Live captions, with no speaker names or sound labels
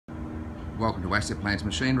Welcome to Asset Plant's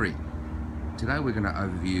Machinery. Today we're going to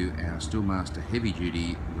overview our Steelmaster heavy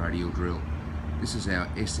duty radial drill. This is our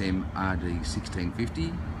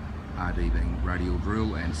SM-RD1650, RD being radial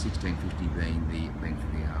drill and 1650 being the length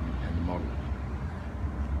of the arm and the model.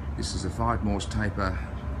 This is a 5 Morse taper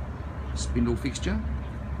spindle fixture.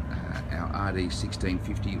 Our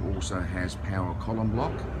RD1650 also has power column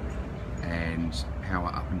block and power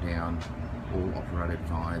up and down, all operated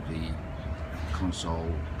via the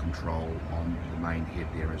console control on the main head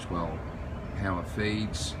there as well. Power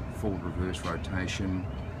feeds, forward reverse rotation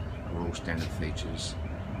are all standard features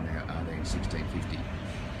on our RD1650.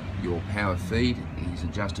 Your power feed is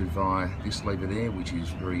adjusted via this lever there, which is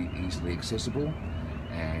very easily accessible,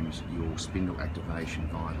 and your spindle activation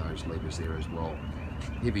via those levers there as well.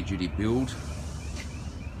 Heavy duty build,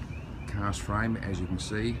 cast frame, as you can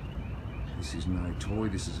see. This is no toy,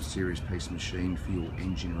 this is a serious piece of machine for your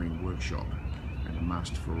engineering workshop and a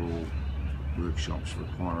must for all workshops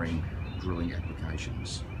requiring drilling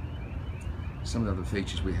applications. Some of the other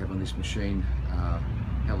features we have on this machine are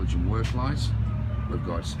halogen work lights. We've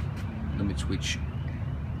got limit switch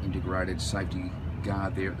integrated safety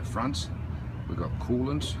guard there at the front. We've got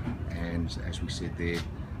coolant and, as we said there,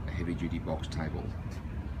 a heavy duty box table.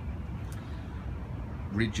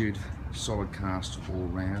 Rigid, solid cast all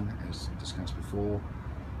round, as discussed before,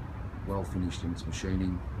 well finished in its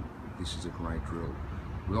machining. This is a great drill.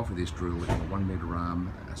 We offer this drill in a 1 metre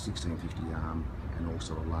arm, a 1650 arm, and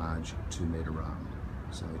also a large 2 metre arm.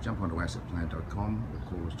 So jump onto assetplant.com or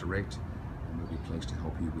call us direct, and we'll be pleased to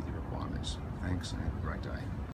help you with your requirements. Thanks and have a great day.